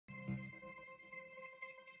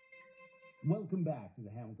Welcome back to the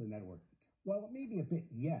Hamilton Network. While it may be a bit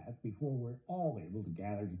yet before we're all able to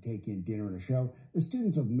gather to take in dinner and a show, the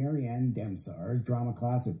students of Marianne Demsar's drama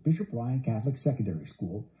class at Bishop Ryan Catholic Secondary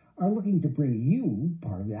School are looking to bring you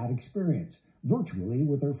part of that experience virtually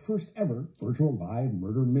with their first ever virtual live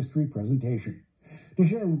murder mystery presentation. To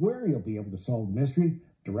share where you'll be able to solve the mystery,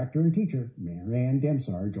 director and teacher Marianne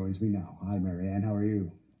Demsar joins me now. Hi, Marianne. How are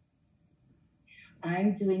you?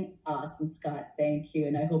 I'm doing awesome, Scott. Thank you.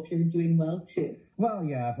 And I hope you're doing well, too. Well,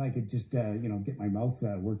 yeah, if I could just, get my mouth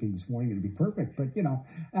working this morning, it'd be perfect. But,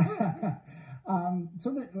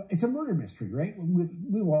 it's a murder mystery, right?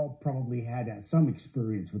 We've all probably had some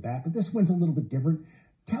experience with that, but this one's a little bit different.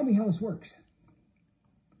 Tell me how this works.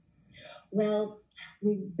 Well,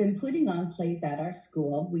 we've been putting on plays at our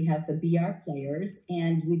school. We have the BR players,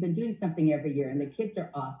 and we've been doing something every year, and the kids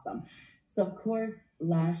are awesome. So, of course,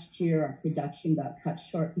 last year our production got cut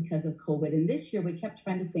short because of COVID. And this year we kept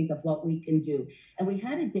trying to think of what we can do. And we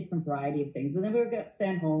had a different variety of things. And then we got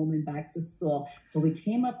sent home and back to school. But we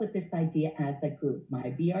came up with this idea as a group.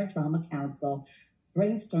 My BR Drama Council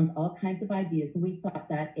brainstormed all kinds of ideas. And we thought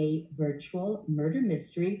that a virtual murder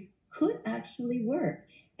mystery could actually work.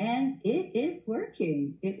 And it is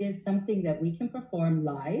working. It is something that we can perform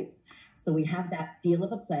live. So we have that feel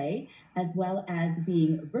of a play, as well as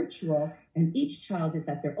being virtual. And each child is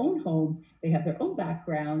at their own home. They have their own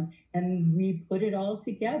background. And we put it all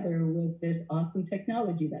together with this awesome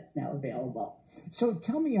technology that's now available. So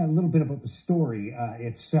tell me a little bit about the story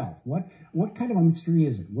itself. What kind of a mystery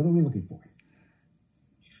is it? What are we looking for?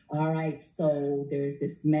 All right, so there's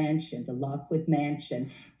this mansion, the Lockwood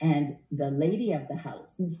Mansion, and the lady of the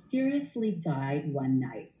house mysteriously died one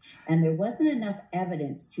night, and there wasn't enough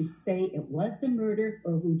evidence to say it was a murder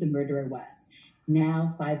or who the murderer was.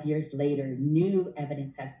 Now, 5 years later, new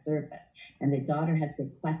evidence has surfaced, and the daughter has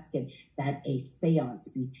requested that a seance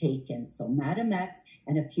be taken. So Madam X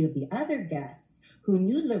and a few of the other guests who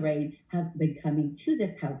knew Lorraine have been coming to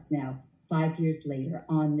this house now 5 years later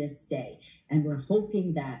on this day. And we're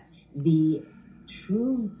hoping that the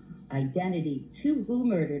true identity to who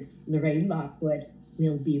murdered Lorraine Lockwood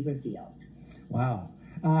will be revealed. Wow.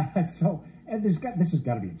 And this has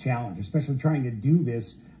got to be a challenge, especially trying to do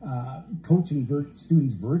this, coaching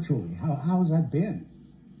students virtually. How has that been?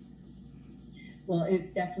 Well,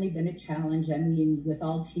 it's definitely been a challenge. I mean, with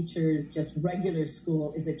all teachers, just regular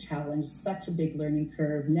school is a challenge, such a big learning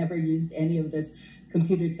curve. Never used any of this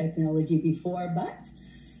computer technology before, but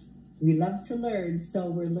we love to learn. So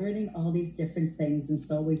we're learning all these different things. And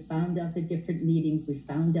so we found out the different meetings. We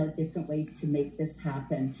found out different ways to make this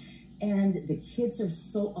happen. And the kids are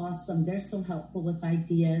so awesome. They're so helpful with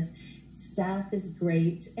ideas. Staff is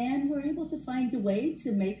great. And we're able to find a way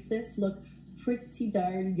to make this look pretty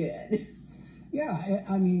darn good. Yeah,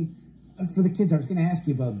 I mean, for the kids, I was going to ask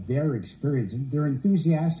you about their experience. They're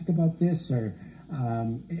enthusiastic about this, or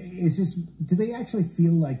do they actually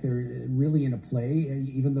feel like they're really in a play,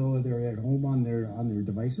 even though they're at home on their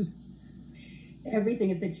devices?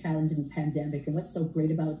 Everything is a challenge in the pandemic, and what's so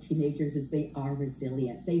great about teenagers is they are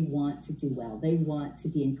resilient. They want to do well. They want to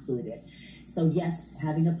be included. So yes,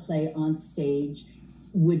 having a play on stage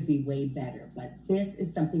would be way better, but this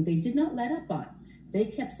is something they did not let up on. They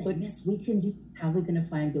kept saying, yes, we can do, how are we going to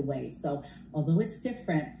find a way? So although it's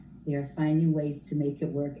different, they're finding ways to make it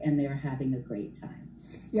work, and they're having a great time.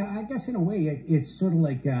 Yeah, I guess in a way, it's sort of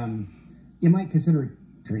like you might consider it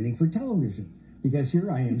training for television, because here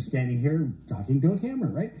I am standing here talking to a camera,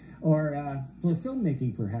 right? Or for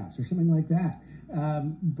filmmaking, perhaps, or something like that.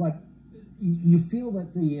 But you feel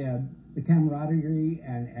that the camaraderie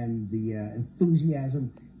and the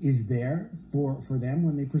enthusiasm is there for them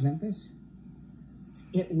when they present this?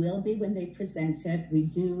 It will be when they present it. We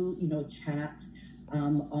do, chat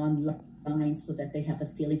online so that they have a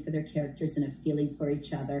feeling for their characters and a feeling for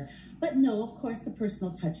each other. But no, of course, the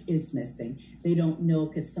personal touch is missing. They don't know,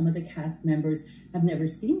 because some of the cast members have never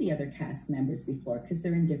seen the other cast members before, because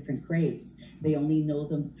they're in different grades. They only know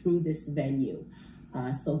them through this venue.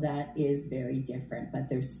 So that is very different, but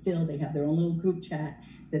they have their own little group chat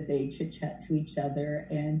that they chit-chat to each other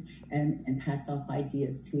and pass off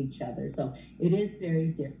ideas to each other. So it is very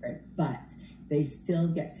different, but they still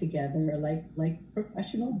get together like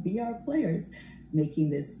professional BR players making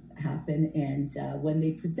this happen. And when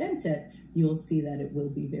they present it, you'll see that it will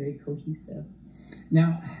be very cohesive.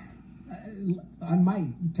 Now, on my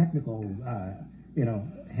technical,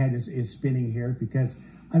 head is spinning here, because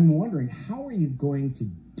I'm wondering, how are you going to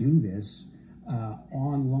do this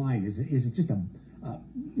online? Is it just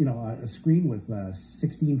a screen with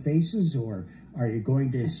 16 faces, or are you going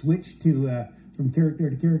to switch to from character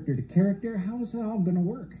to character to character? How is that all going to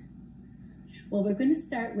work? Well, we're going to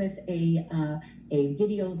start with a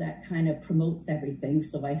video that kind of promotes everything.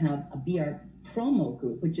 So I have a BR promo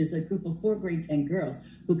group, which is a group of 4 grade 10 girls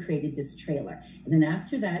who created this trailer. And then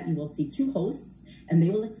after that, you will see 2 hosts, and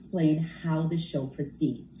they will explain how the show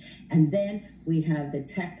proceeds. And then we have the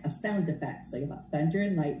tech of sound effects. So you'll have thunder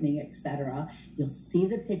and lightning, etc. You'll see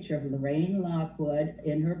the picture of Lorraine Lockwood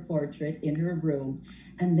in her portrait in her room.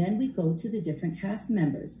 And then we go to the different cast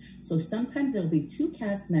members. So sometimes there'll be 2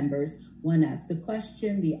 cast members. One asks a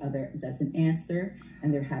question, the other doesn't answer,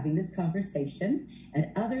 and they're having this conversation.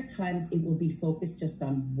 At other times, it will be focused just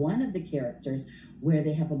on one of the characters where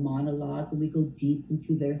they have a monologue and we go deep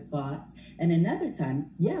into their thoughts. And another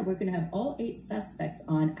time, we're going to have all 8 suspects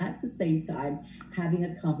on at the same time having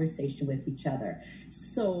a conversation with each other.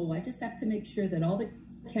 So I just have to make sure that all the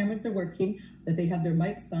cameras are working, that they have their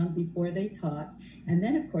mics on before they talk. And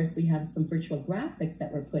then, of course, we have some virtual graphics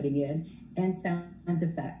that we're putting in and sound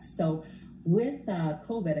effects. So with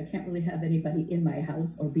COVID, I can't really have anybody in my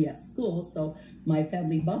house or be at school. So my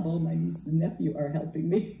family bubble, my niece and nephew are helping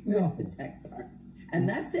me with the tech part. And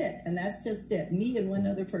that's it. And that's just it. Me and one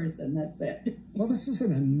other person. That's it. Well, this is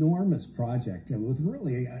an enormous project with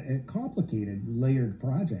really a complicated, layered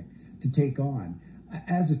project to take on.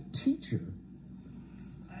 As a teacher,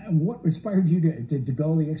 what inspired you to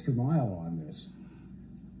go the extra mile on this?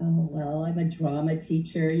 Oh, well, I'm a drama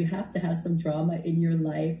teacher. You have to have some drama in your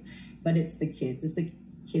life, but it's the kids. It's the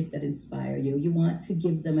kids that inspire you. You want to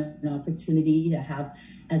give them an opportunity to have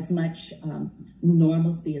as much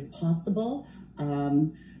normalcy as possible.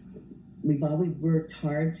 We've always worked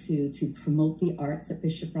hard to promote the arts at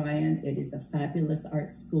Bishop Ryan. It is a fabulous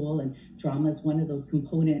art school, and drama is one of those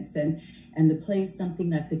components. And the play is something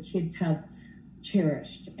that the kids have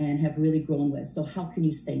cherished and have really grown with. So how can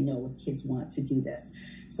you say no if kids want to do this?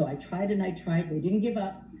 So I tried and I tried. They didn't give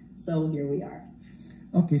up. So here we are.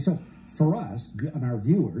 Okay, so for us and our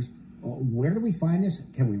viewers, where do we find this?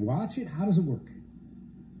 Can we watch it? How does it work?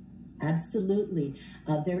 Absolutely.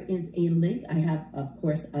 There is a link. I have, of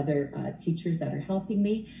course, other teachers that are helping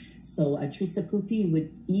me. So Teresa Pupi,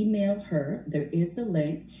 would email her. There is a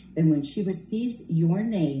link. And when she receives your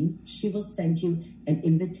name, she will send you an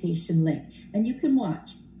invitation link. And you can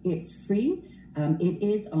watch. It's free. It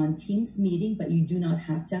is on Teams meeting, but you do not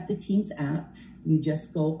have to have the Teams app. You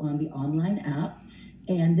just go on the online app.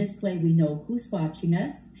 And this way we know who's watching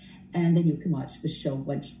us. And then you can watch the show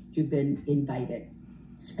once you've been invited.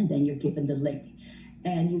 And then you're given the link.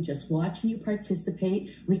 And you just watch and you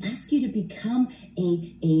participate. We ask you to become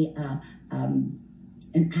an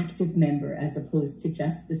active member as opposed to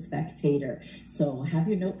just a spectator. So have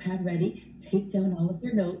your notepad ready. Take down all of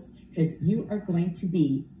your notes because you are going to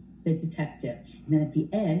be the detective. And then at the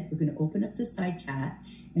end, we're going to open up the side chat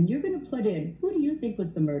and you're going to put in, who do you think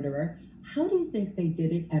was the murderer? How do you think they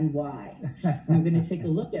did it and why? And we're going to take a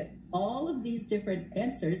look at all of these different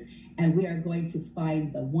answers and we are going to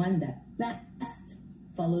find the one that best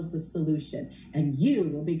follows the solution. And you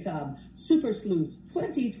will become Super Sleuth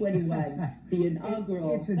 2021, the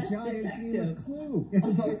inaugural It's a giant game of Clue. It's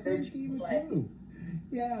a giant game of Clue.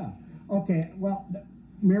 Yeah. Okay. Well,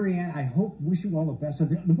 Marianne, wish you all the best.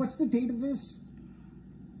 What's the date of this?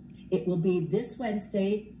 It will be this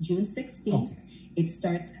Wednesday, June 16th. Okay. It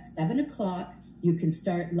starts at 7 o'clock. You can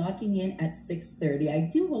start logging in at 6:30. I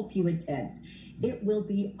do hope you attend. It will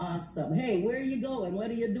be awesome. Hey, where are you going? What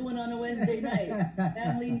are you doing on a Wednesday night?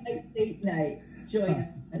 Family night, date night. Join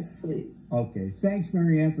us, please. Okay. Thanks,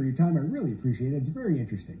 Marianne, for your time. I really appreciate it. It's very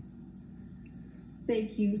interesting.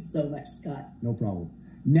 Thank you so much, Scott. No problem.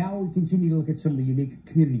 Now we continue to look at some of the unique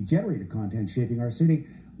community-generated content shaping our city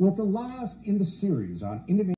with the last in the series on innovation.